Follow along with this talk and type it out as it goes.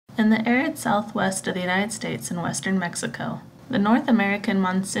In the arid southwest of the United States and western Mexico, the North American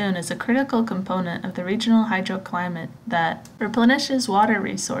monsoon is a critical component of the regional hydroclimate that replenishes water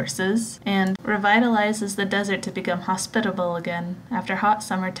resources and revitalizes the desert to become hospitable again after hot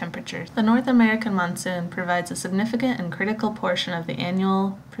summer temperatures. The North American monsoon provides a significant and critical portion of the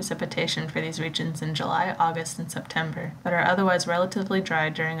annual precipitation for these regions in July, August, and September, but are otherwise relatively dry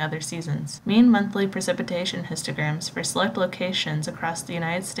during other seasons. Mean monthly precipitation histograms for select locations across the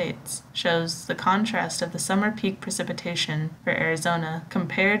United States shows the contrast of the summer peak precipitation for Arizona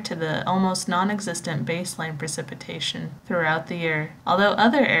compared to the almost non-existent baseline precipitation throughout the year. Although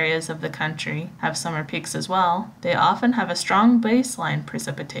other areas of the country have summer peaks as well, they often have a strong baseline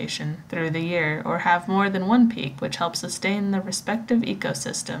precipitation through the year or have more than one peak, which helps sustain the respective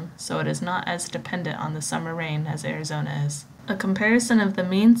ecosystem, so it is not as dependent on the summer rain as Arizona is. A comparison of the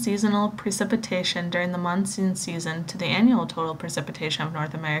mean seasonal precipitation during the monsoon season to the annual total precipitation of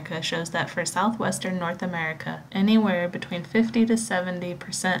North America shows that for southwestern North America, anywhere between 50 to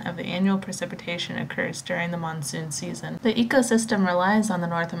 70% of the annual precipitation occurs during the monsoon season. The ecosystem relies on the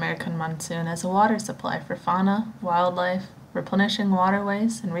North American monsoon as a water supply for fauna, wildlife, replenishing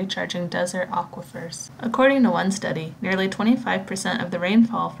waterways, and recharging desert aquifers. According to one study, nearly 25% of the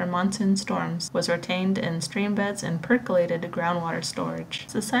rainfall from monsoon storms was retained in stream beds and percolated to groundwater storage.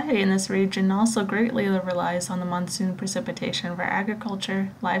 Society in this region also greatly relies on the monsoon precipitation for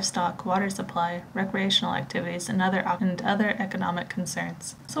agriculture, livestock, water supply, recreational activities, and other economic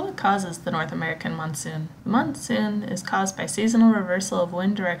concerns. So what causes the North American monsoon? The monsoon is caused by seasonal reversal of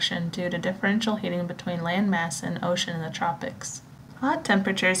wind direction due to differential heating between land mass and ocean in the tropics. Hot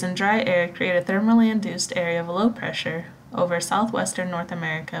temperatures and dry air create a thermally induced area of low pressure over southwestern North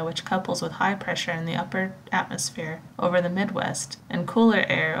America, which couples with high pressure in the upper atmosphere over the Midwest and cooler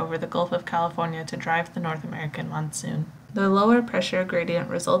air over the Gulf of California to drive the North American monsoon. The lower pressure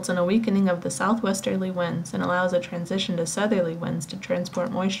gradient results in a weakening of the southwesterly winds and allows a transition to southerly winds to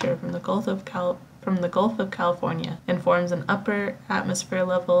transport moisture from the Gulf of California and forms an upper atmosphere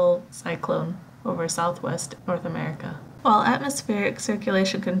level cyclone over southwest North America. While atmospheric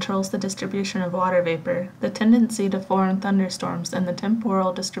circulation controls the distribution of water vapor, the tendency to form thunderstorms and the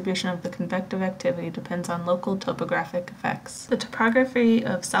temporal distribution of the convective activity depends on local topographic effects. The topography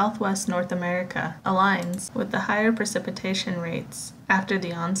of southwest North America aligns with the higher precipitation rates after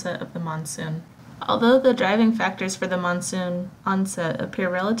the onset of the monsoon. Although the driving factors for the monsoon onset appear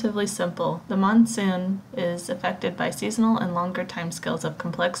relatively simple, the monsoon is affected by seasonal and longer timescales of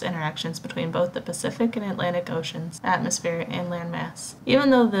complex interactions between both the Pacific and Atlantic Oceans, atmosphere, and landmass. Even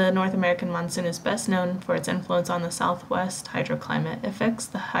though the North American monsoon is best known for its influence on the southwest hydroclimate, it affects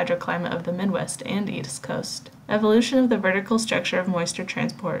the hydroclimate of the Midwest and East Coast. Evolution of the vertical structure of moisture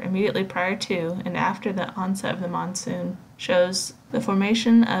transport immediately prior to and after the onset of the monsoon shows the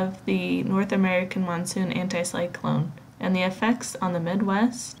formation of the North American monsoon anticyclone and the effects on the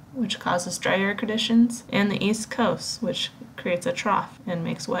Midwest, which causes dry air conditions, and the East Coast, which creates a trough and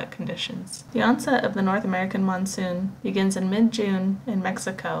makes wet conditions. The onset of the North American monsoon begins in mid-June in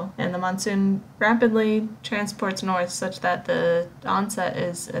Mexico, and the monsoon rapidly transports north such that the onset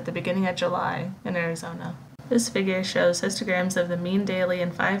is at the beginning of July in Arizona. This figure shows histograms of the mean daily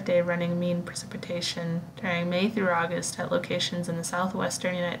and 5-day running mean precipitation during May through August at locations in the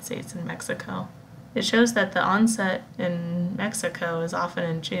southwestern United States and Mexico. It shows that the onset in Mexico is often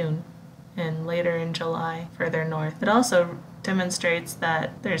in June and later in July further north. It also demonstrates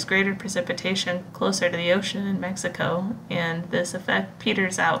that there's greater precipitation closer to the ocean in Mexico, and this effect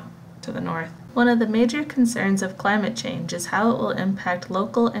peters out to the north. One of the major concerns of climate change is how it will impact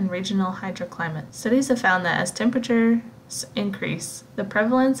local and regional hydroclimate. Studies have found that as temperatures increase, the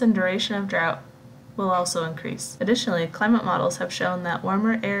prevalence and duration of drought will also increase. Additionally, climate models have shown that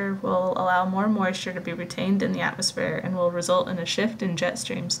warmer air will allow more moisture to be retained in the atmosphere and will result in a shift in jet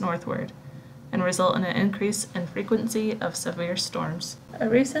streams northward and result in an increase in frequency of severe storms. A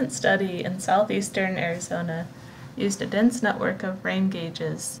recent study in southeastern Arizona used a dense network of rain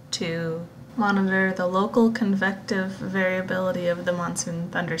gauges to monitor the local convective variability of the monsoon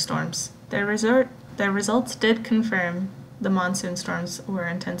thunderstorms. Their results did confirm the monsoon storms were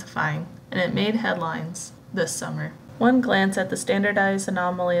intensifying, and it made headlines this summer. One glance at the standardized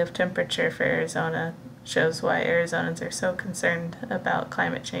anomaly of temperature for Arizona shows why Arizonans are so concerned about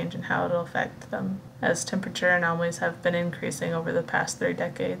climate change and how it will affect them, as temperature anomalies have been increasing over the past 3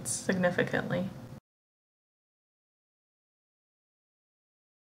 decades significantly.